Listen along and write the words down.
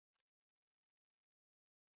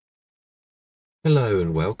Hello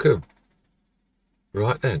and welcome.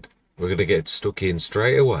 Right then, we're going to get stuck in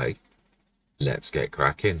straight away. Let's get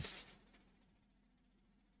cracking.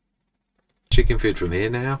 Chicken food from here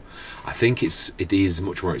now. I think it is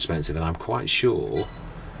much more expensive, and I'm quite sure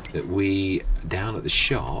that we down at the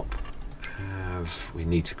shop we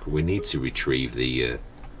need to retrieve the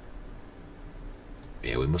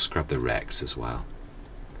yeah, we must grab the Rex as well.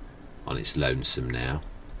 On its lonesome now.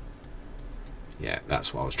 Yeah,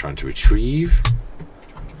 that's what I was trying to retrieve.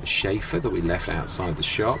 The Schaefer that we left outside the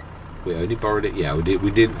shop. We only borrowed it. Yeah, we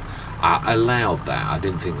didn't. I allowed that. I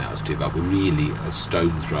didn't think that was too bad. We're really a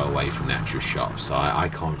stone throw away from the actual shop, so I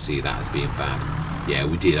can't see that as being bad. Yeah,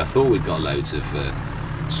 we did. I thought we'd got loads of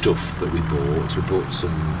stuff that we bought. We bought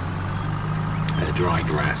some dry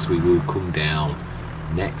grass. We will come down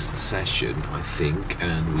next session, I think,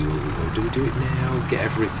 and we will. Do we do it now? Get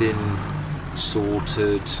everything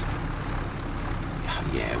sorted.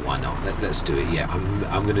 Yeah, why not? Let's do it. Yeah,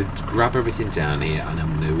 I'm going to grab everything down here, and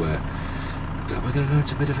I'm going to. We're going to go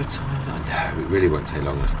into a bit of a timeline. No, it really won't take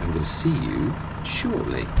long enough. I'm going to see you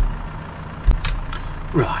shortly.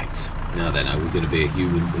 Right now, then, are we going to be a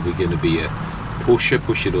human? Are we going to be a pusher?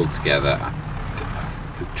 Push it all together.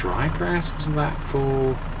 The dry grass, wasn't that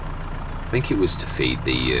for? I think it was to feed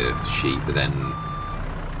the sheep, but then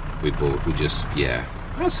we just yeah.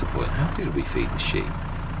 That's the point. How did we feed the sheep?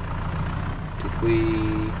 Did we?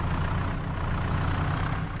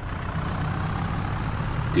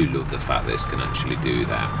 Do love the fact this can actually do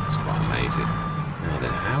that. It's quite amazing. Now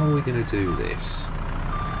then, how are we going to do this?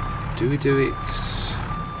 Do we do it?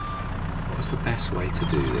 What's the best way to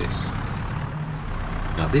do this?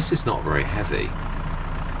 Now this is not very heavy.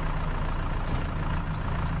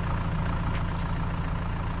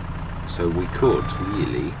 So we could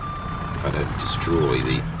really, if I don't destroy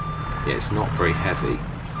the... Yeah, it's not very heavy.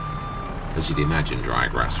 As you'd imagine, dry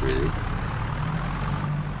grass, really.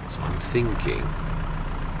 So I'm thinking...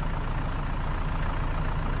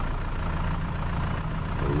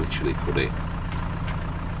 I'll literally put it...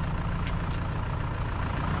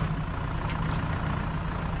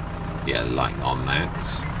 Yeah, like on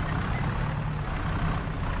that.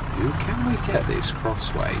 Can we get this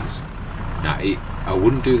crossways? Now, I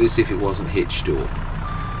wouldn't do this if it wasn't hitched up.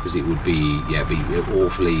 Because it would be, yeah, be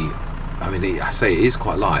awfully... I mean, I say it is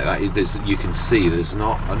quite light. You can see there's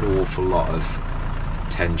not an awful lot of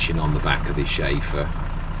tension on the back of this Schaefer.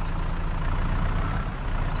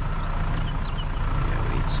 Yeah, we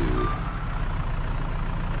need to...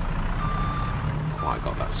 Quite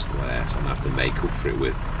got that square, so I'm going to have to make up for it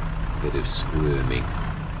with a bit of squirming.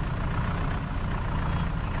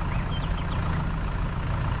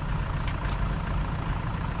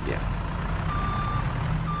 Yeah.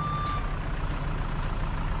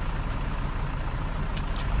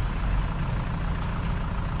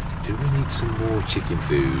 Do we need some more chicken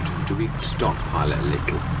food? Do we stockpile it a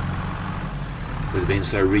little? With it being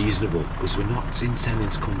so reasonable, because we're not intending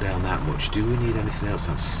to come down that much. Do we need anything else,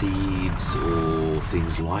 like seeds or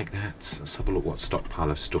things like that? Let's have a look what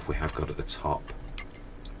stockpile of stuff we have got at the top.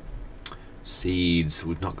 Seeds,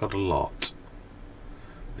 we've not got a lot.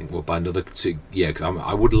 I think we'll buy another two. Yeah, because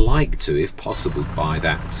I would like to, if possible, buy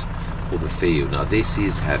that for the field. Now this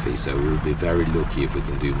is heavy, so we'll be very lucky if we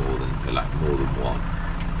can do more than one.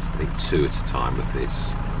 I think 2 at a time with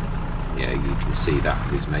this. Yeah, you can see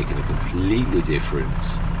that is making a completely different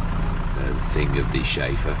thing of the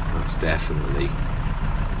Schaefer. That's definitely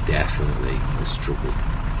a struggle.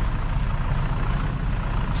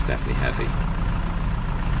 It's definitely heavy.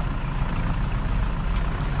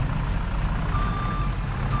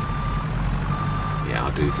 Yeah,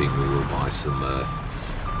 I do think we will buy some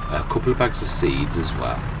a couple of bags of seeds as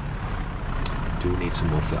well. Do we need some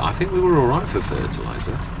more? I think we were all right for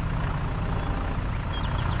fertilizer.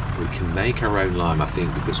 We can make our own lime, I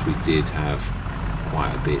think, because we did have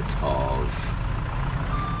quite a bit of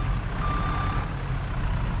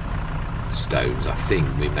stones. I think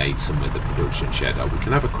we made some with the production shed. We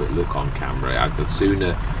can have a quick look on camera. I'd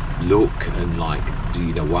sooner look and, like,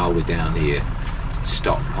 while we're down here,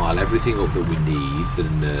 stockpile everything up that we need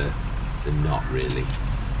than not really.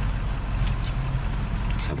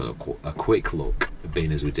 Let's have a quick look,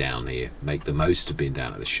 being as we're down here. Make the most of being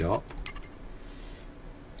down at the shop.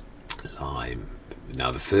 Lime. Now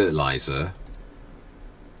the fertilizer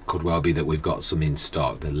could well be that we've got some in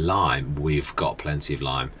stock. The lime, we've got plenty of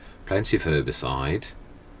lime, plenty of herbicide,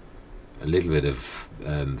 a little bit of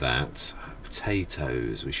that.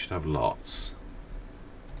 Potatoes, we should have lots.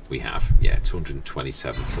 We have, yeah,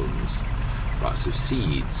 227 tons. Right, so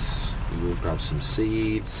seeds. We will grab some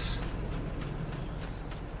seeds.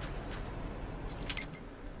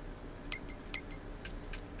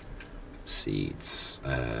 seeds,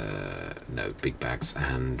 no, big bags,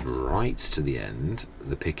 and right to the end,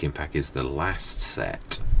 the picking pack is the last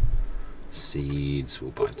set. Seeds,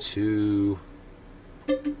 we'll buy 2.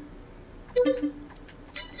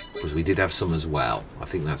 Because we did have some as well. I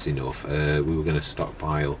think that's enough. We were going to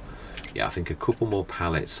stockpile, yeah, I think a couple more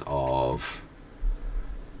pallets of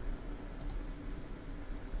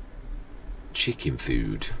chicken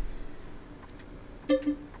food.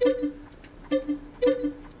 And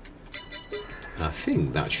I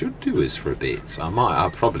think that should do us for a bit.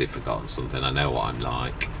 I've probably forgotten something. I know what I'm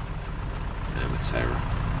like. I'm a terror.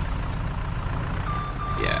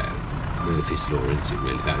 Yeah, Murphy's Law, isn't it,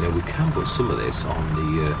 really? That, we can put some of this on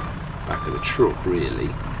the back of the truck, really.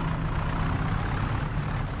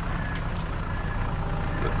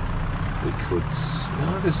 But we could... No,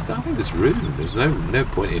 I think there's room. There's no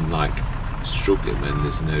point in, like, struggling when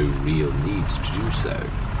there's no real need to do so.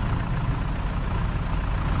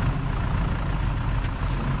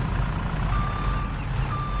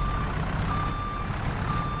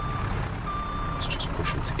 Let's just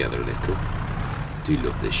push them together a little. I do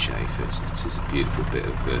love this Schaefer. It is a beautiful bit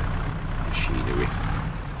of machinery.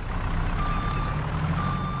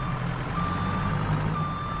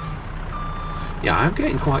 Yeah, I'm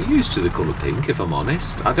getting quite used to the colour pink, if I'm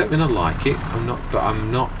honest. I don't mean I like it. But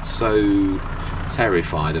I'm not so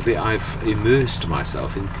terrified of it. I've immersed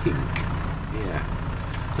myself in pink. Yeah.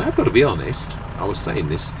 Now I've got to be honest. I was saying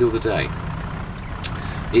this the other day.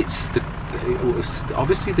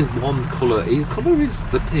 Obviously the one colour is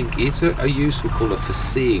the pink. It's a useful colour for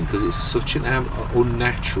seeing because it's such an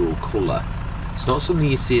unnatural colour. It's not something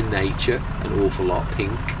you see in nature. An awful lot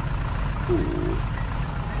pink. Ooh.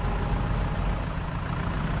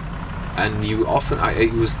 And you often,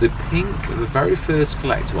 it was the pink, the very first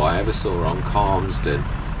collectible I ever saw on Calmsden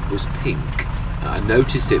was pink. I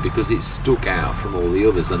noticed it because it stuck out from all the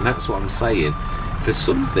others, and that's what I'm saying. For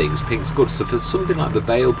some things, pink's good. So for something like the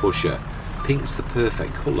Bale Pusher, pink's the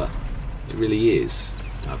perfect colour. It really is.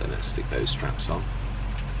 I don't know, stick those straps on.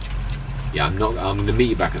 Yeah, I'm going to meet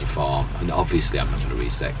you back at the farm, and obviously I'm not going to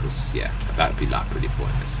reset because, yeah, that'd be like pretty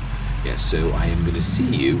pointless. Yeah, so I am going to see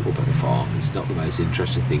you up at the farm. It's not the most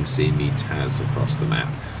interesting thing seeing me Taz across the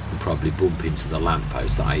map and probably bump into the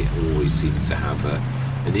lamppost that I always seem to have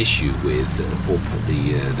an issue with up at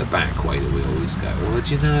the back way that we always go. Well,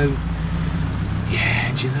 do you know?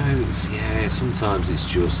 Yeah, do you know? Sometimes it's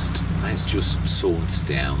just let's just saunter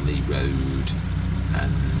down the road,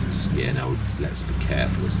 and yeah, no, let's be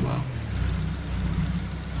careful as well.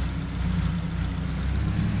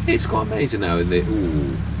 It's quite amazing now in the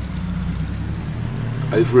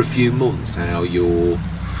over a few months how your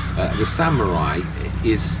the Samurai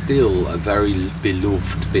is still a very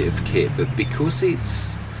beloved bit of kit, but because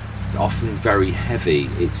it's often very heavy,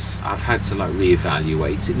 I've had to like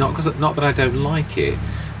reevaluate it. Not that I don't like it,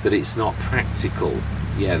 but it's not practical.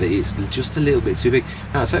 Yeah, that it's just a little bit too big.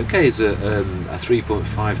 Now it's okay as a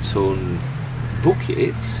 3.5 ton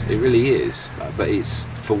bucket, it really is, but it's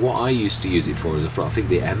for what I used to use it for. I think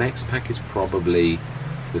the MX pack is probably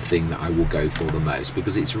the thing that I will go for the most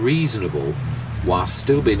because it's reasonable whilst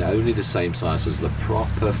still being only the same size as the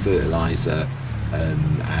proper fertiliser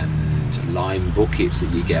and lime buckets that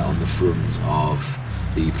you get on the front of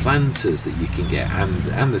the planters that you can get,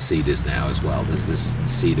 and the seeders now as well. There's this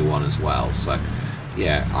cedar one as well, so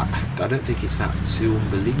yeah, I don't think it's that too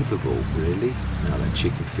unbelievable really. Now that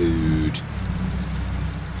chicken food,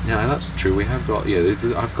 yeah, that's true. We have got, yeah,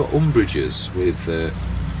 I've got umbrages with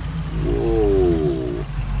whoa,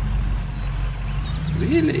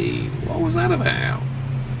 really? What was that about?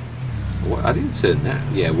 I didn't turn that.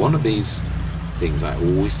 Yeah, one of these things I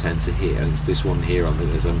always tend to hit, and it's this one here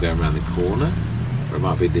as I'm going around the corner, or it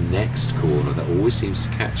might be the next corner that always seems to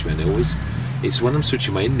catch me, and it's when I'm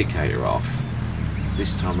switching my indicator off.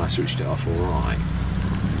 This time I switched it off alright.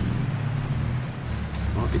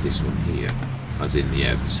 Might be this one here. As in,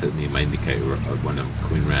 yeah, certainly my indicator when I'm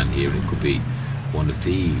coming around here, and it could be one of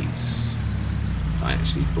these I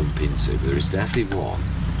actually bump into. But there is definitely one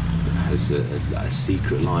that has a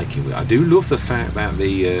secret liking with it. I do love the fact that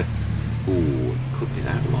the it could be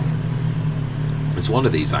that one. It's one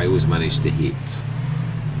of these I always manage to hit,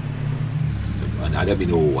 and I don't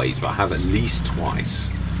mean always, but I have at least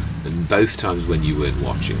twice, and both times when you weren't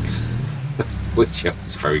watching, which I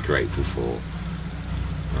was very grateful for.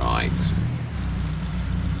 Right.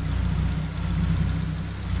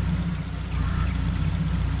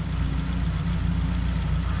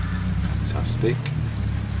 Fantastic.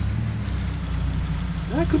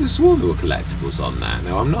 I could have sworn there were collectibles on that.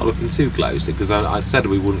 Now, I'm not looking too closely because I said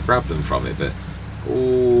we wouldn't grab them from it, but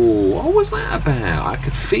oh, what was that about? I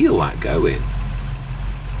could feel that going.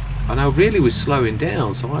 And I really was slowing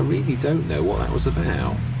down, so I really don't know what that was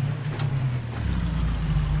about.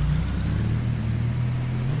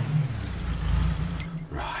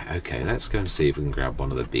 Right, okay, let's go and see if we can grab one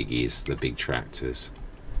of the biggies, the big tractors.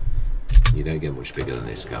 You don't get much bigger than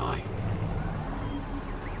this guy.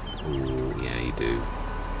 Oh, yeah, you do.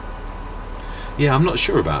 Yeah, I'm not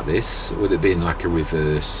sure about this, with it being like a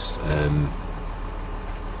reverse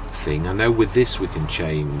thing. I know with this we can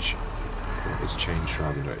change. Let's change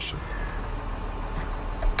driving direction.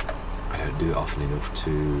 I don't do it often enough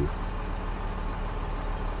to. You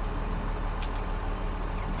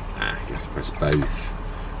have to press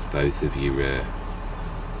both of your.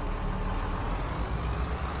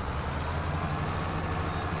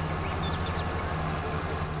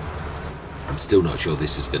 I'm still not sure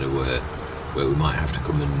this is going to work. Where we might have to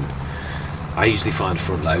come and. I usually find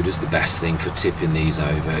front loaders the best thing for tipping these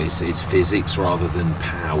over. It's physics rather than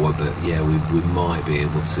power, but yeah, we might be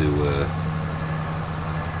able to.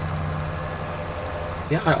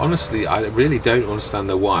 Yeah, I really don't understand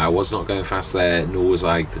the why. I was not going fast there, nor was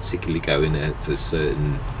I particularly going at a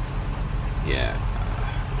certain. Yeah,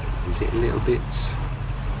 is it a little bit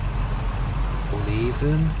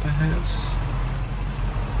uneven, perhaps?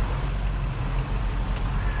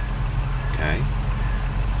 Okay.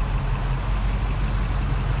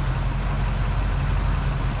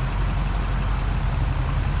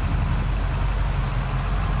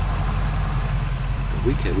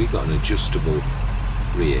 We got an adjustable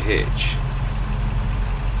rear hitch.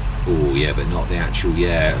 Oh yeah, but not the actual.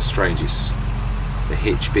 Yeah, strange. It's the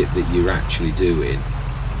hitch bit that you're actually doing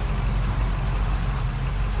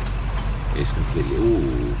is completely.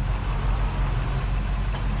 Ooh.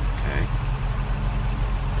 Okay.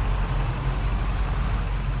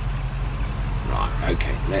 Right.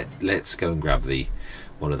 Okay. Let's go and grab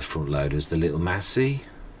one of the front loaders, the little Massey.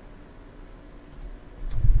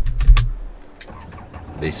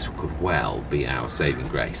 This could well be our saving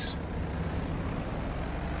grace.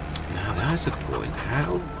 Now there's a point.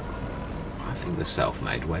 How? I think the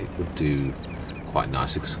self-made weight would do quite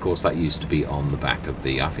nicely, because of course that used to be on the back of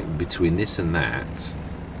the. I think between this and that,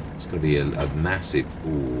 it's going to be a massive.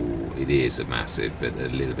 Ooh, it is a massive, but a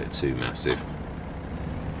little bit too massive.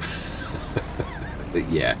 But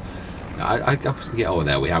yeah, I yeah. Oh,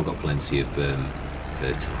 there we have got plenty of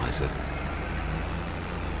fertilizer.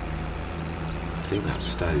 I think that's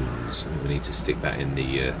stones. We need to stick that in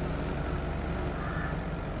the.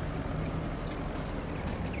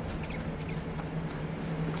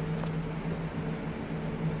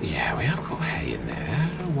 Yeah, we have got hay in there.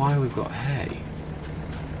 I don't know why we've got hay.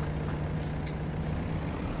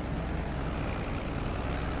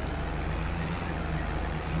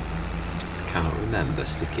 I cannot remember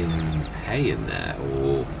sticking hay in there,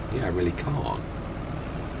 or yeah, I really can't.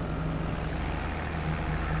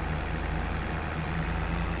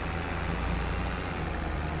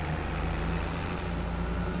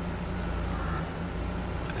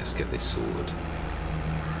 Let's get this sorted.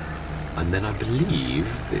 And then I believe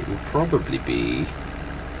it will probably be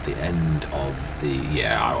the end of the.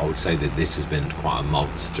 Yeah, I would say that this has been quite a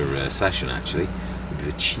monster session actually. We've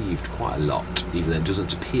achieved quite a lot, even though it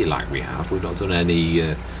doesn't appear like we have. We've not done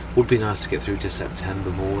any. Would be nice to get through to September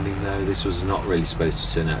morning though. This was not really supposed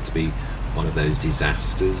to turn out to be one of those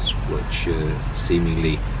disasters, which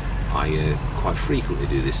seemingly I quite frequently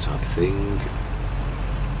do this type of thing.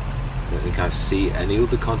 I don't think I've seen any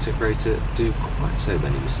other content creator do quite so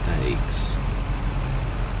many mistakes.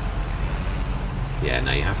 Yeah,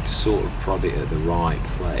 now you have to sort of prod it at the right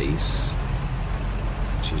place,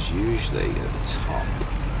 which is usually at the top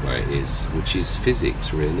where it is, which is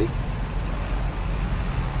physics really.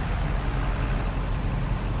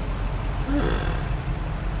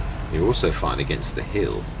 You're also fine against the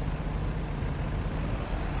hill.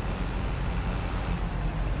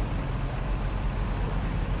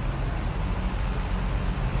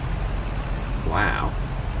 Wow,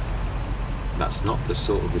 that's not the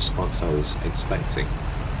sort of response I was expecting.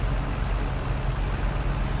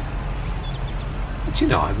 But you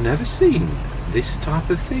know, I've never seen this type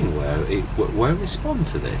of thing where it won't respond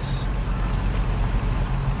to this.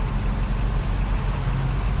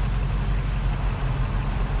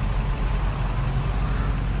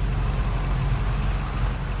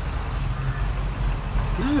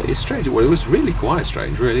 No, it's strange. Well, it was really quite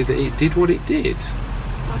strange, really, that it did what it did.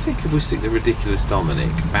 I think if we stick the ridiculous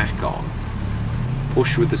Dominic back on,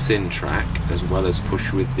 push with the Sin track as well as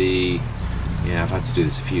push with the. Yeah, I've had to do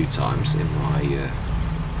this a few times in my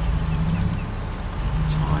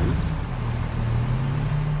time.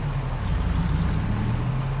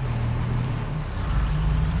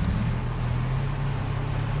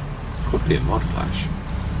 Could be a mod flash.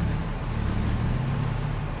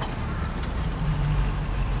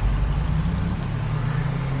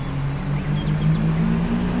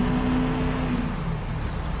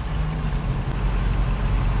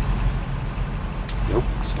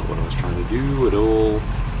 That's not what I was trying to do at all.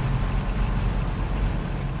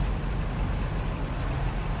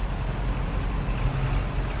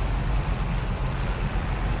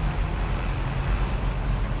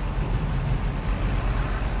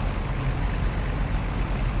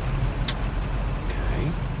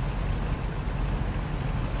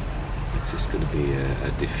 Is this going to be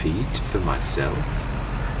a defeat for myself?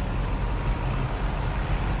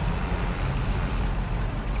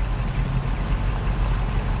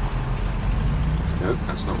 Nope,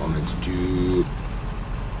 that's not what I'm meant to do.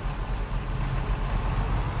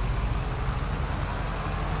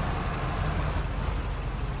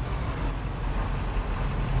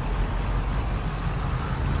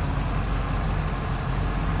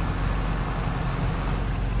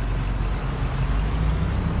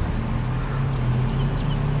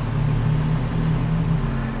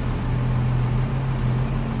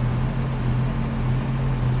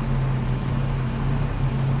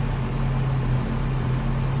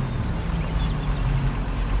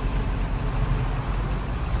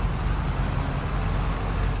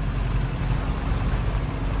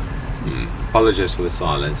 Apologise for the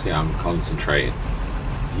silence. Yeah, I'm concentrating.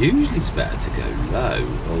 Usually it's better to go low,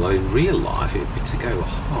 although in real life it'd be to go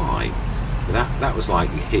high. But that was like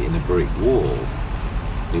hitting a brick wall.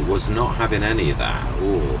 It was not having any of that at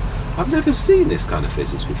all. I've never seen this kind of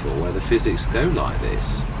physics before, where the physics go like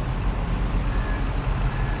this.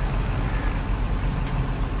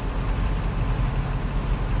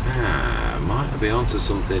 Might be onto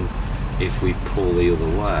something if we pull the other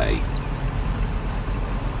way.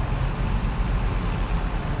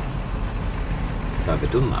 I've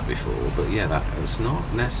ever done that before, but yeah, that's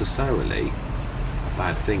not necessarily a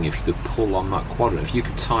bad thing if you could pull on that quadrant. If you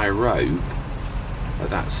could tie a rope at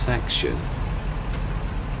that section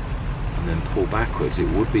and then pull backwards, it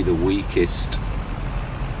would be the weakest.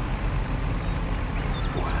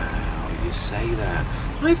 Wow, you say that.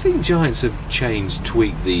 I think Giants have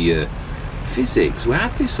tweaked the physics. We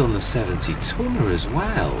had this on the 70 tonner as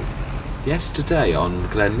well yesterday on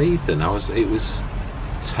Glenleithen. It was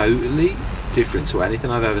totally different to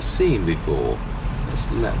anything I've ever seen before.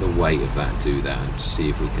 Let's let the weight of that do that and see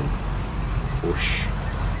if we can push.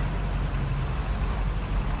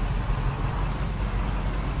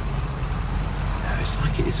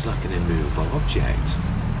 No, it's like an immovable object.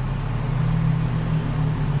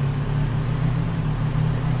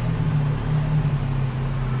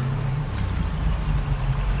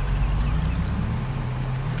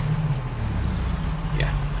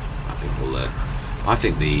 I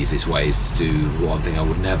think the easiest way is to do one thing I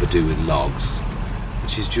would never do with logs,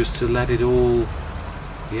 which is just to let it all,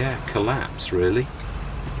 collapse, really.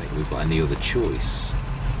 I don't think we've got any other choice.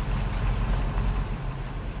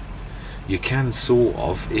 You can sort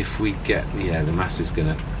of, if we get, the mass is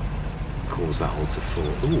going to cause that all to fall.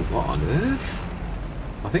 Oh, what on earth?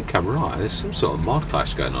 I think I'm right. There's some sort of mod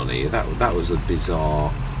clash going on here. That was a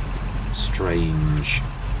bizarre, strange.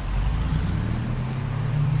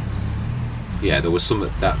 Yeah, there was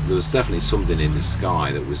definitely something in the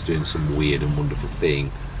sky that was doing some weird and wonderful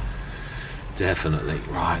thing. Definitely.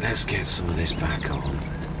 Right, let's get some of this back on.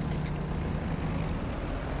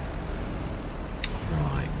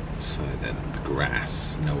 Right, so then the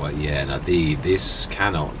grass. Now this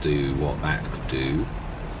cannot do what that could do.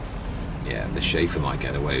 Yeah, the Schaefer might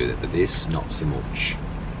get away with it, but this not so much.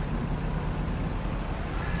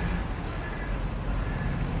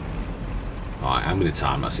 Right, I'm going to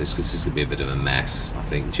time lapse this because this is going to be a bit of a mess, I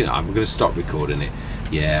think. Do you know, I'm going to stop recording it.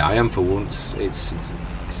 Yeah, I am for once. It's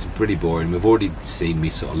pretty boring. We've already seen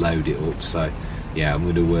me sort of load it up, so yeah, I'm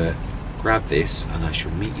going to grab this and I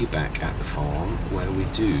shall meet you back at the farm where we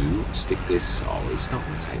do stick this. Oh, it's not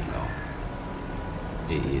going to take long.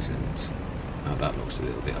 It isn't. Now that looks a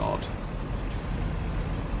little bit odd.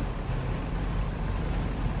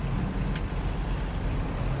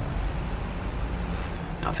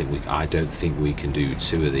 I don't think we can do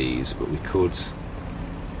 2 of these, but we could. Is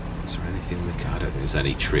there anything we can? I don't think there's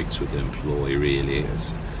any tricks we can employ really.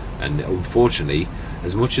 And unfortunately,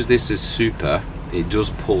 as much as this is super, it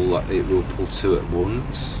does pull. It will pull 2 at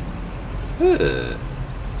once. It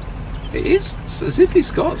is as if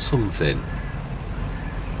it's got something.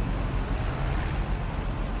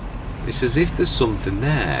 It's as if there's something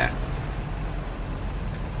there.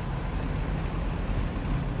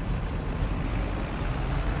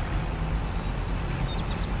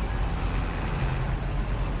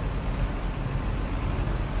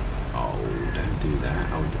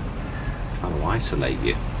 Isolate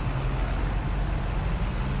you.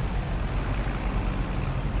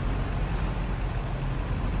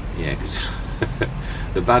 Yeah, because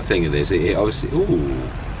the bad thing of this, it obviously. Ooh.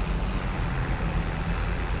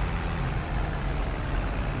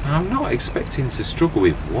 I'm not expecting to struggle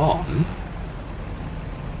with one.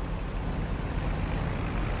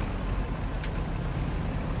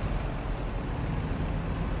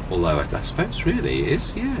 Although I suppose really it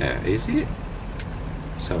is, yeah, is it?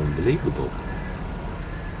 So unbelievable.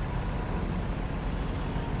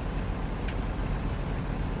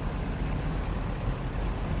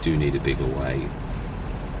 Do need a bigger weight.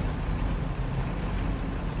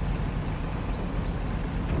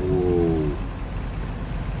 Whoa.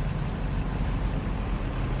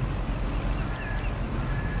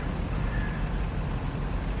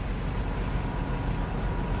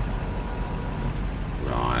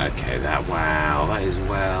 Right, okay, wow, that is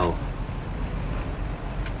well.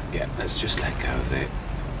 Yeah, let's just let go of it.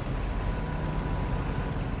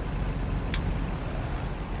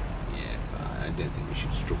 Yes, I don't think we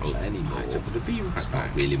should struggle anymore. Right, but it's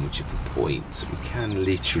not really much of a point. We can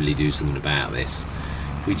literally do something about this.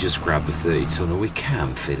 If we just grab the 30 tonner, we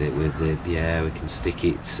can fill it with it. Yeah, we can stick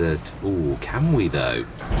it. Oh, can we though?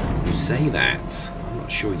 You say that. I'm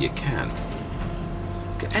not sure you can.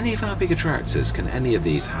 Any of our bigger tractors, can any of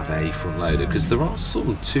these have a front loader? Because there are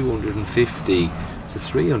some 250 to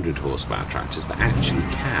 300 horsepower tractors that actually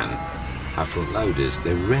can have front loaders.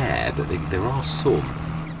 They're rare, but there are some.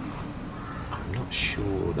 I'm not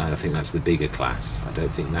sure. No, I think that's the bigger class. I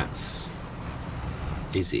don't think that's...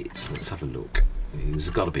 Is it? Let's have a look. There's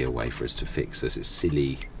got to be a way for us to fix this. It's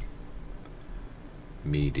silly.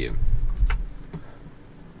 Medium.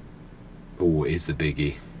 Oh, it is the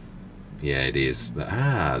biggie. Yeah, it is. The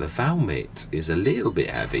Valmit is a little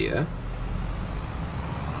bit heavier.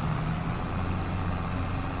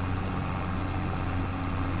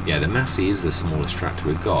 Yeah, the Massey is the smallest tractor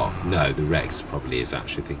we've got. No, the Rex probably is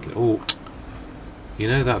actually thinking, oh, you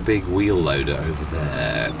know that big wheel loader over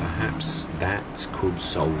there? Perhaps that could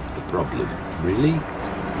solve the problem. Really?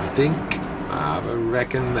 I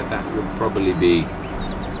reckon that would probably be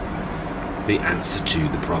the answer to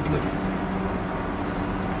the problem.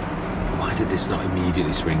 Why did this not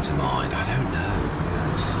immediately spring to mind? I don't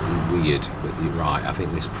know. It's weird, but you're right. I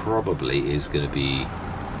think this probably is going to be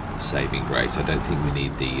saving grace. I don't think we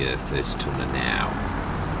need the 30 tonner now.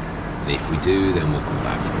 And if we do, then we'll come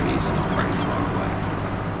back for it. It's not very far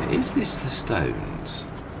away. Is this the stones?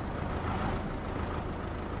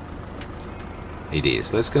 It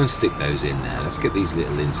is. Let's go and stick those in there. Let's get these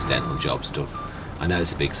little incidental jobs done. I know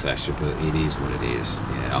it's a big session, but it is what it is.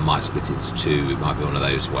 Yeah, I might split it into two. It might be one of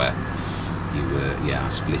those where you, I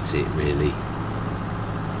split it really.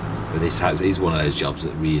 But this is one of those jobs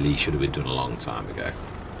that really should have been done a long time ago.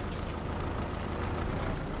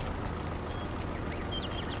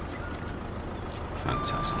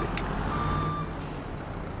 Fantastic.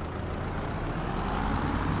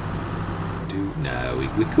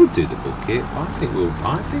 We could do the bucket. I think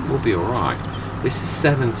we'll be all right. This is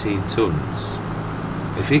 17 tons.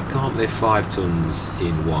 If it can't lift 5 tons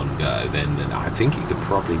in one go, then I think it could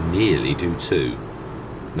probably nearly do 2.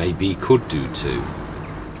 Maybe it could do 2.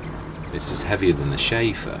 This is heavier than the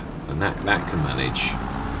Schaefer, and that can manage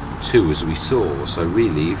 2, as we saw. So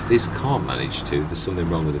really, if this can't manage 2, there's something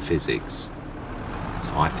wrong with the physics.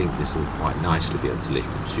 So I think this will quite nicely be able to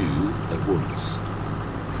lift the 2 at once.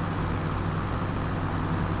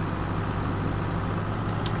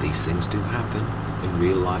 These things do happen in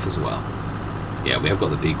real life as well. Yeah, we have got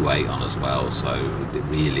the big weight on as well, so it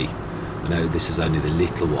really, I know this is only the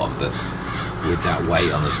little one, but with that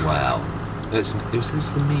weight on as well. Was this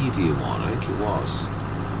the medium one? I think it was.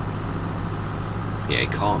 Yeah,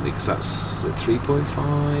 it can't be, because that's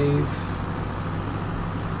 3.5.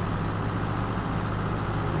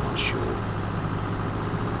 I'm not sure.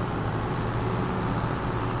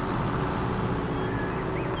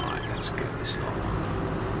 Right, let's get this lot on.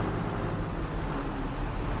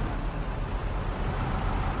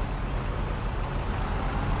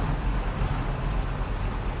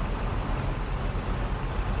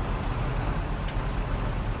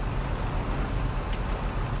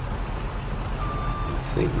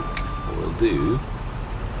 I think what we'll do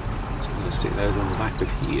is I'm going to stick those on the back of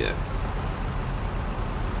here.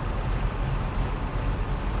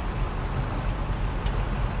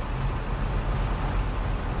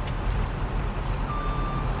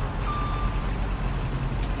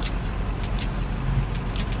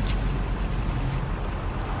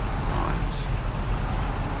 Right.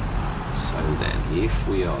 So then, if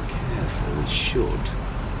we are careful, we should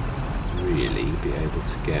really be able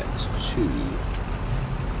to get to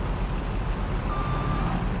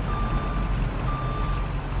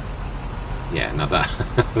yeah, now that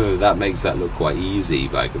that makes that look quite easy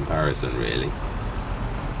by comparison, really.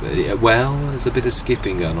 But well, there's a bit of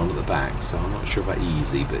skipping going on at the back, so I'm not sure about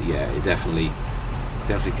easy, but yeah, it definitely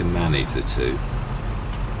Definitely can manage the two.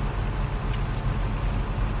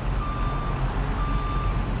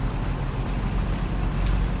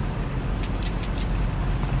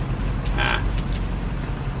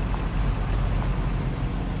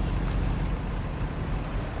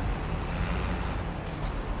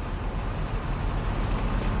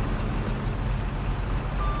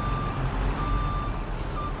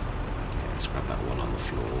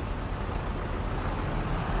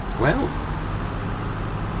 Well,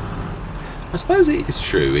 I suppose it is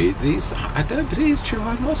true. But it is true.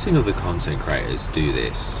 I've not seen other content creators do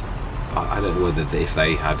this. I don't know whether if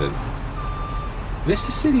they hadn't.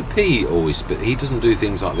 Mr. Silly P always, but he doesn't do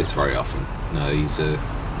things like this very often. No, he's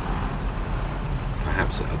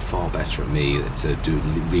perhaps far better at me at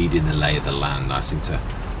reading the lay of the land. I seem to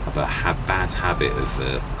have a bad habit of,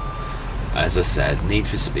 as I said, Need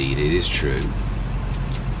for Speed. It is true.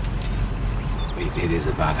 It is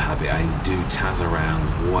a bad habit. I do taz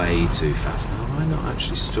around way too fast. No, am I not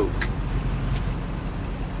actually stuck?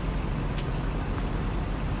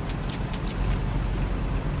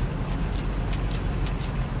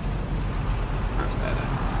 That's better.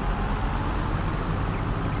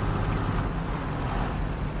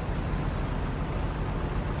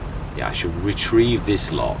 Yeah, I should retrieve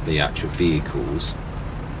this lot, the actual vehicles,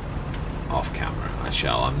 off camera. I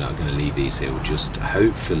shall. I'm not going to leave these here. We'll just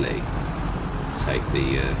hopefully take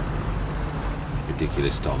the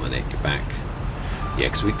ridiculous Dominic back. Yeah,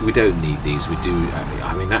 because we don't need these. We do.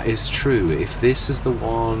 I mean, that is true. If this is the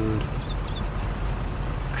one,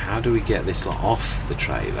 how do we get this lot off the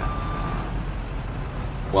trailer?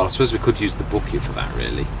 Well, I suppose we could use the bucket for that,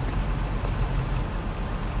 really.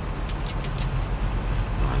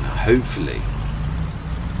 And hopefully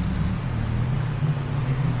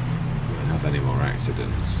we won't have any more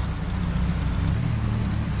accidents.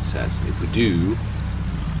 Says if we do,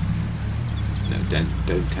 no, don't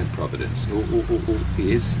tempt Providence. It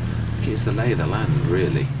is the lay of the land,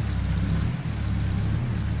 really.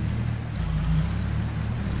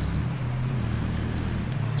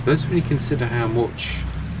 I suppose when you consider how much,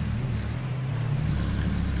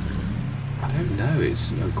 I don't know.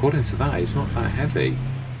 It's according to that, it's not that heavy.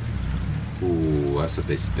 Ooh, that's a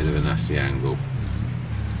bit of a nasty angle.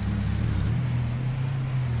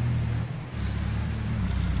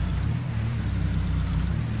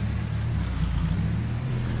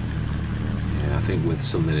 I think with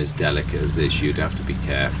something as delicate as this, you'd have to be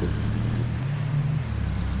careful.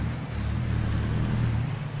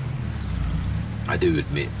 I do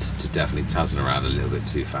admit to definitely tazzing around a little bit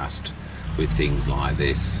too fast with things like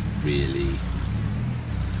this, really.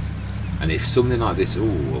 And if something like this,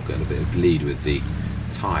 oh, I've got a bit of bleed with the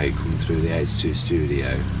tide coming through the H2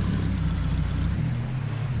 studio.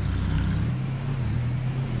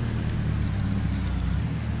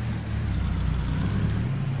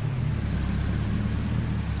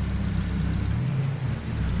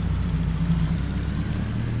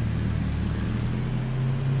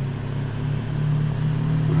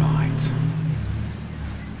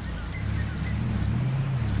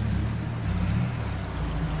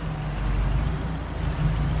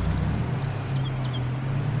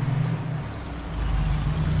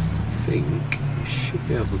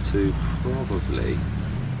 To probably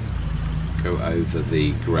go over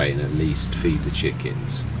the grate and at least feed the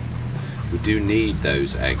chickens. We do need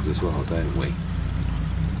those eggs as well, don't we?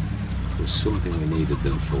 There's something we needed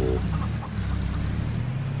them for.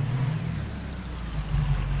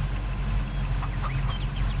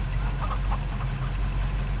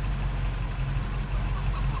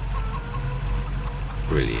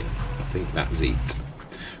 Brilliant. I think that's it.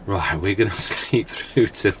 Right, we're going to sleep through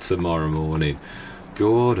till tomorrow morning.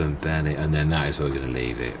 Gordon Bennett, and then that is where we're going to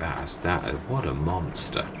leave it. What a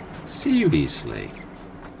monster. Seriously.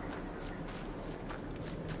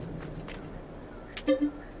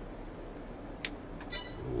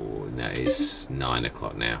 Oh, that is 9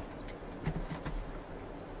 o'clock now.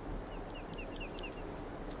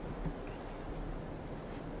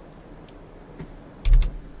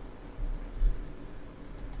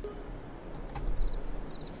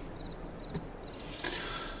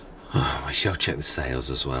 We shall check the sales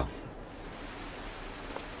as well.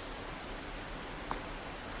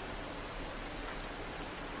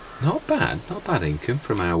 Not bad income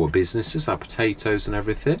from our businesses, our potatoes and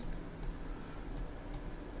everything.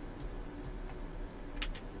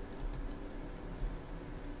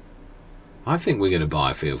 I think we're going to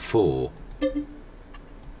buy field 4.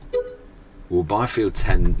 We'll buy field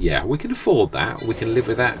 10. Yeah, we can afford that. We can live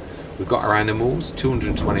with that. We've got our animals,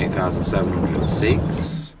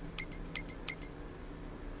 228,706.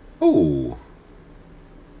 Oh,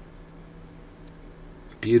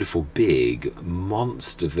 beautiful, big,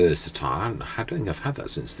 monster versatile. I don't think I've had that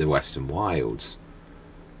since the Western Wilds.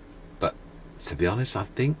 But to be honest, I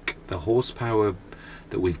think the horsepower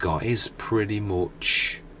that we've got is pretty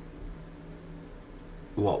much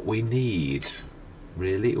what we need,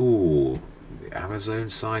 really. Oh, the Amazon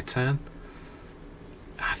Citan.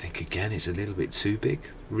 I think again it's a little bit too big,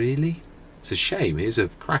 really. It's a shame. It's a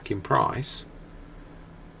cracking price.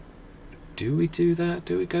 Do we do that?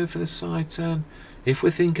 Do we go for the Citan? If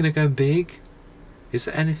we're thinking of going big, is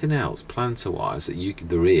there anything else planter-wise that you can...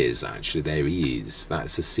 There is, actually. There is.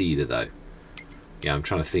 That's a cedar, though. Yeah, I'm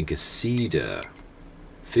trying to think of cedar.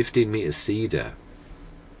 15-metre cedar.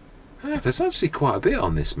 Ah, there's actually quite a bit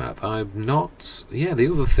on this map. I'm not... Yeah, the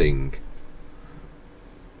other thing...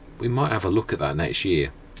 We might have a look at that next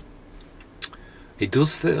year. It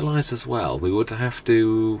does fertilise as well. We would have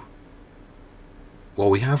to...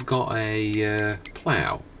 Well, we have got a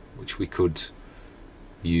plough, which we could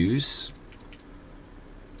use.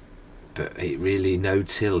 But it really,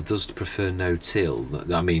 no-till, does prefer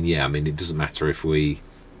no-till. I mean, yeah, I mean, it doesn't matter if we...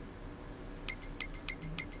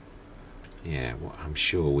 Yeah, well, I'm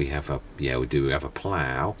sure we have a... Yeah, we do have a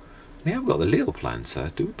plough. We have got the little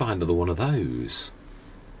planter. Do we buy another one of those?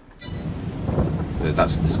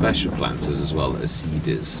 That's the special planters as well, that are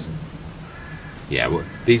cedars. Yeah, well,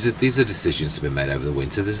 these are decisions to be made over the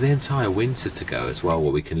winter. There's the entire winter to go as well,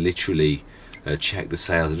 where we can literally check the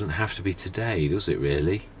sales. It doesn't have to be today, does it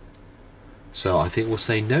really? So I think we'll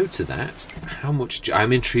say no to that. How much?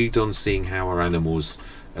 I'm intrigued on seeing how our animals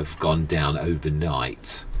have gone down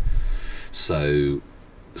overnight. So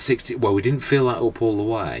 60. Well, we didn't fill that up all the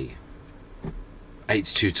way.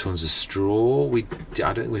 82 tons of straw. I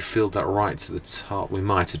don't think we filled that right to the top. We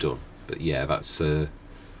might have done, but yeah, that's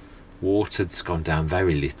water's gone down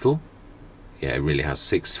very little. Yeah, it really has.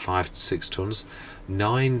 5 to 6 tons.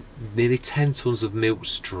 9, nearly 10 tons of milk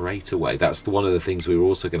straight away. That's one of the things we're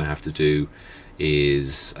also going to have to do.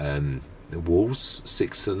 Is the wolves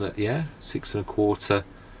 6 and a quarter.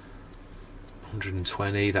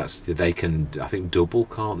 120. That's, they can, I think, double,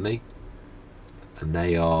 can't they? And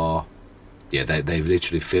they are. Yeah, they've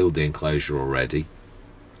literally filled the enclosure already.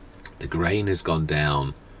 The grain has gone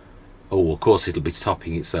down. Oh, of course, it'll be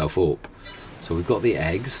topping itself up. So we've got the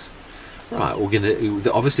eggs. Right, we're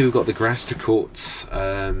gonna... Obviously, we've got the grass to cut,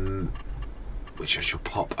 which I shall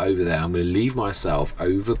pop over there. I'm going to leave myself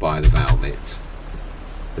over by the Valmet.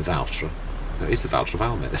 The Valtra. No, it's the Valtra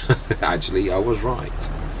Valmet. Actually, I was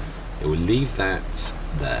right. Yeah, we'll leave that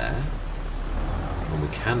there. And we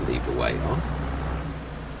can leave the weight on.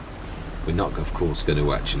 We're not, of course, going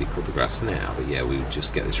to actually cut the grass now, but yeah, we'll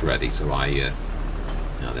just get this ready. So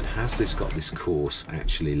now then, has this got this course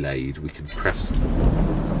actually laid? We can press.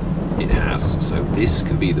 It has. So this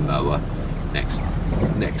can be the mower next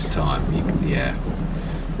time. Yeah.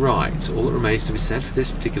 Right. All that remains to be said for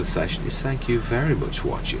this particular session is thank you very much for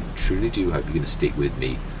watching. Truly do hope you're going to stick with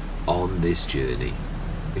me on this journey.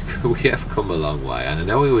 We have come a long way, and I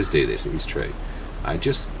know we always do this. It is true.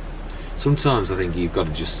 Sometimes I think you've got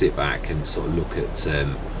to just sit back and sort of look at...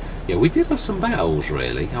 yeah, we did have some battles,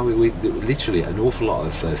 really. I mean, we literally an awful lot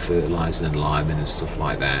of fertilising and liming and stuff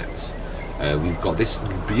like that. We've got this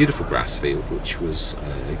beautiful grass field, which was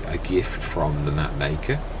a gift from the map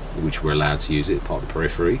maker, which we're allowed to use it, part of the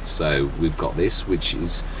periphery. So we've got this, which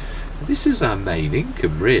is... This is our main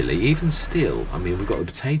income, really, even still. I mean, we've got the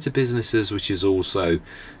potato businesses, which is also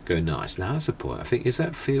going nice. Now, that's the point. I think, is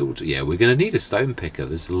that field... Yeah, we're going to need a stone picker.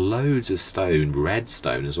 There's loads of stone, red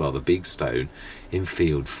stone as well, the big stone, in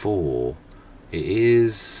field 4. It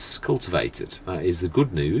is cultivated. That is the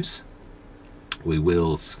good news. We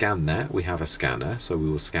will scan that. We have a scanner, so we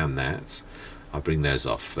will scan that. I'll bring those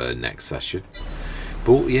off next session.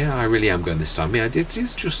 But yeah, I really am going this time. Yeah, it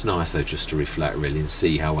is just nice though, just to reflect really and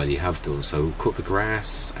see how well you have done. So we'll cut the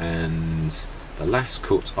grass, and the last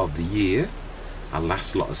cut of the year, our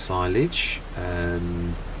last lot of silage.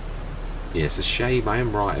 Yeah, it's a shame. I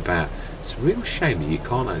am right about. It's a real shame that you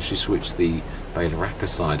can't actually switch the baler-racker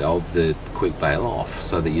side of the quick bale off,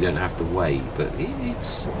 so that you don't have to wait. But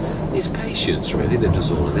it's patience really that does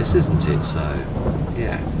all of this, isn't it? So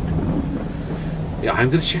yeah. Yeah,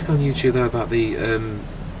 I'm going to check on YouTube though about the.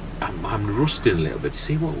 I'm rusting a little bit to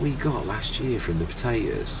see what we got last year from the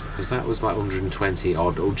potatoes, because that was like 120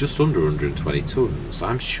 odd, or just under 120 tons.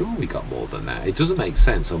 I'm sure we got more than that. It doesn't make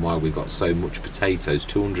sense on why we got so much potatoes.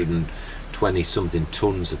 220 something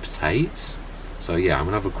tons of potatoes. So yeah, I'm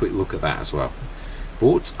going to have a quick look at that as well.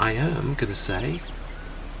 But I am going to say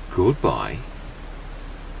goodbye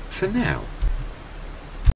for now.